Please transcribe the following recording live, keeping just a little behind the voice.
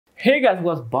Hey guys,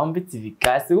 what's Bombay TV?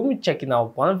 Guys, so we'll be checking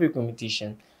out one of your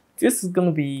competition. This is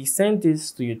gonna be send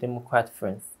this to your Democrat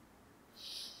friends.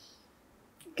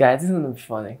 Guys, this is gonna be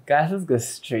funny. Guys, let's go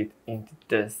straight into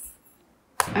this.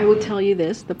 I will tell you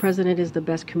this, the president is the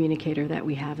best communicator that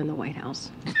we have in the White House.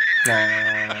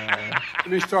 Let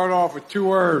me start off with two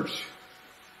words.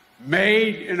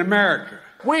 Made in America.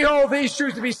 We hold these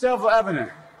truths to be self-evident.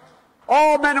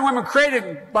 All men and women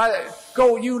created by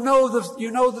you know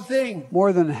the thing.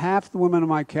 More than half the women in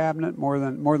my cabinet, more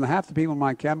than half the people in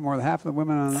my cabinet, more than half the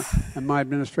women in my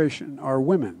administration are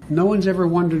women. No one's ever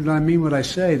wondered that I mean what I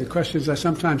say. The question is I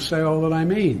sometimes say all that I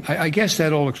mean. I guess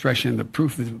that old expression, the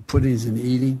proof of the pudding is in the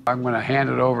eating. I'm going to hand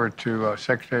it over to Mr.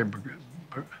 Secretary.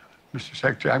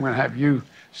 I'm going to have you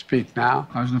speak now.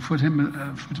 I was in the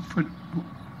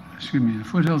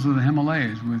foothills of the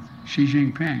Himalayas with Xi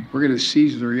Jinping. We're going to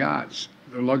seize their yachts,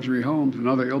 their luxury homes, and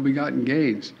other ill-begotten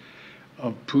gains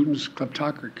of Putin's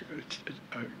kleptocracy.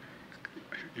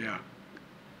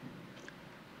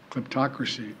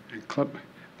 Kleptocracy and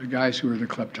the guys who are the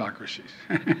kleptocracies.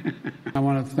 I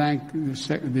want to thank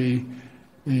the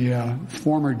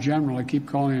former general. I keep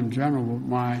calling him general,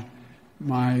 but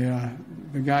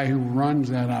the guy who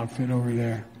runs that outfit over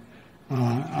there.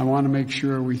 I want to make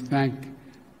sure we thank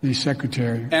the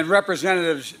secretary. And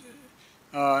Representatives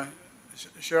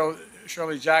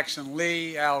Shirley Jackson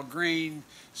Lee, Al Green,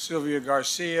 Sylvia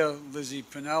Garcia, Lizzie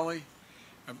Pinelli,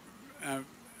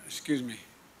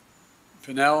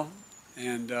 Pinell,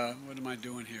 and what am I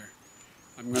doing here?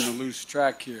 I'm going to lose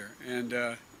track here. And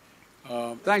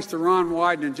thanks to Ron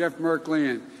Wyden and Jeff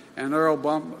Merkley and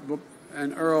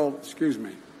Earl, excuse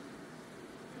me.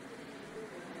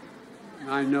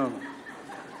 I know.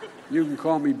 You can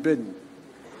call me Biden.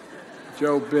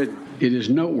 Joe Biden. It is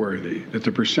noteworthy that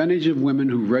the percentage of women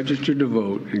who register to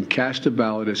vote and cast a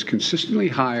ballot is consistently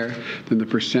higher than the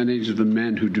percentage of the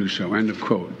men who do so. End of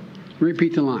quote.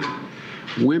 Repeat the line.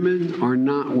 Women are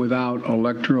not without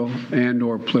electoral and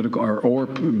or political, or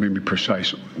maybe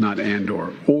precise, not and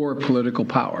or political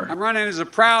power. I'm running as a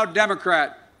proud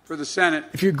Democrat for the Senate.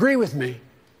 If you agree with me,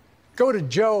 go to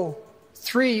Joe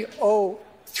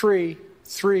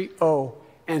 30330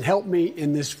 and help me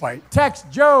in this fight.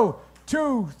 Text Joe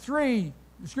 23,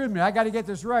 excuse me, I got to get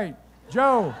this right.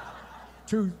 Joe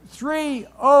to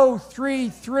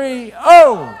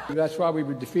 30330. That's why we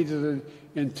were defeated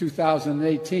in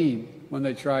 2018 when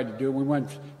they tried to do it. We went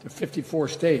to 54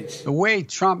 states. The way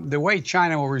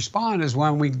China will respond is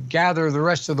when we gather the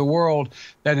rest of the world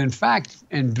that in fact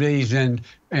believes in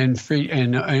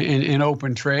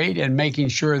open trade and making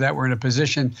sure that we're in a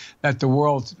position that the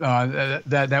world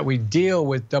that we deal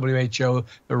with WHO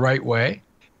the right way.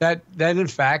 That in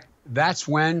fact, that's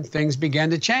when things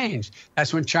begin to change.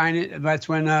 That's when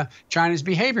China's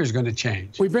behavior is going to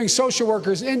change. We bring social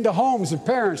workers into homes of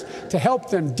parents to help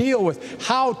them deal with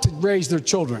how to raise their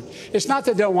children. It's not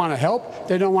that they don't want to help.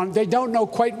 They don't know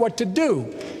quite what to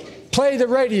do. Play the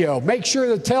radio. Make sure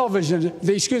the television,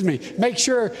 make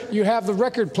sure you have the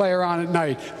record player on at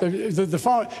night, the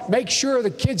phone. Make sure the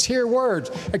kids hear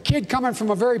words. A kid coming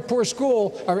from a very poor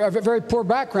school, or a very poor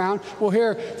background, will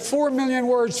hear 4 million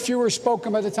words fewer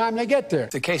spoken by the time they get there.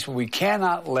 It's a case where we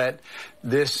cannot let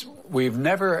this. We've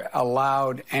never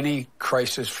allowed any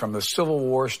crisis from the Civil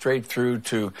War straight through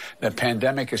to the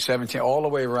pandemic of 17, all the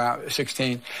way around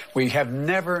 16. We have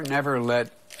never let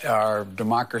our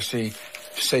democracy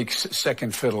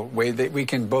second fiddle. We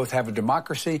can both have a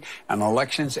democracy and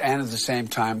elections and at the same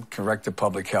time correct the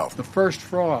public health. The first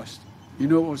frost, you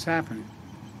know what was happening.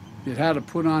 It had to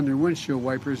put on their windshield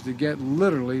wipers to get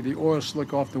literally the oil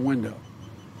slick off the window.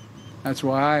 That's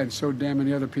why I and so damn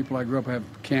many other people I grew up have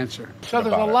cancer. So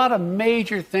there's a lot of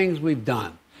major things we've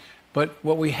done. But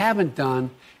what we haven't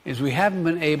done is we haven't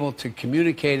been able to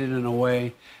communicate it in a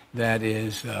way that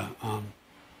is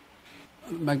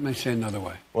Let me say another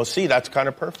way. Well, see, that's kind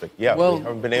of perfect. Yeah, we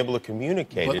haven't been able to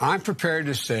communicate it. I'm prepared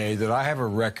to say that I have a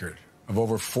record of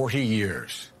over 40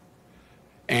 years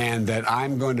and that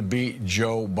I'm going to beat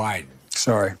Joe Biden.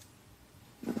 Sorry.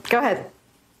 Go ahead.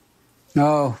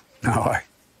 No,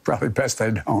 probably best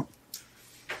I don't.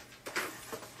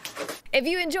 If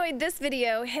you enjoyed this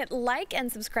video, hit like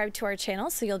and subscribe to our channel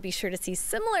so you'll be sure to see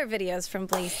similar videos from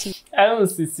Blaze TV. I don't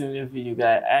see similar video,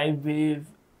 guys. I believe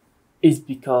it's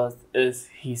because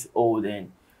he's old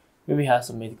and maybe has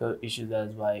some medical issues,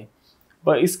 that's why.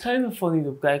 But it's kind of funny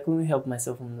though, because I couldn't help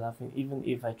myself from laughing even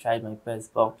if I tried my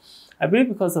best. But I believe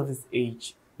because of his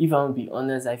age, if I'm to be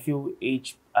honest, I feel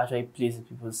age actually plays in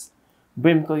people's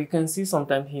brain, because you can see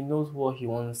sometimes he knows what he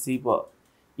wants to see, but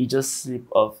he just slip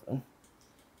off.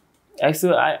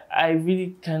 Actually, I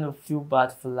really kind of feel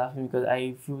bad for laughing because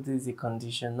I feel this is a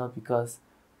condition, not because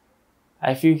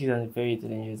I feel he's a very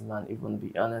dangerous man, if you want to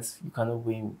be honest. You cannot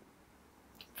win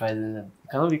president. You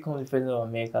cannot become the president of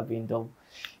America being dumb.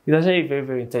 He's actually a very,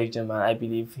 very intelligent man. I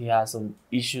believe he has some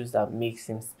issues that makes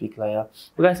him speak like that.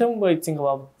 But I think what you think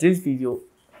about this video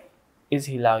is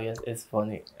hilarious, it's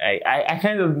funny. I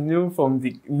kind of knew from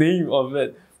the name of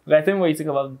it. But I think what you think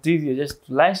about this video, just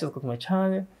like, subscribe to my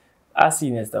channel. I'll see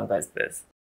you next time, guys. Best.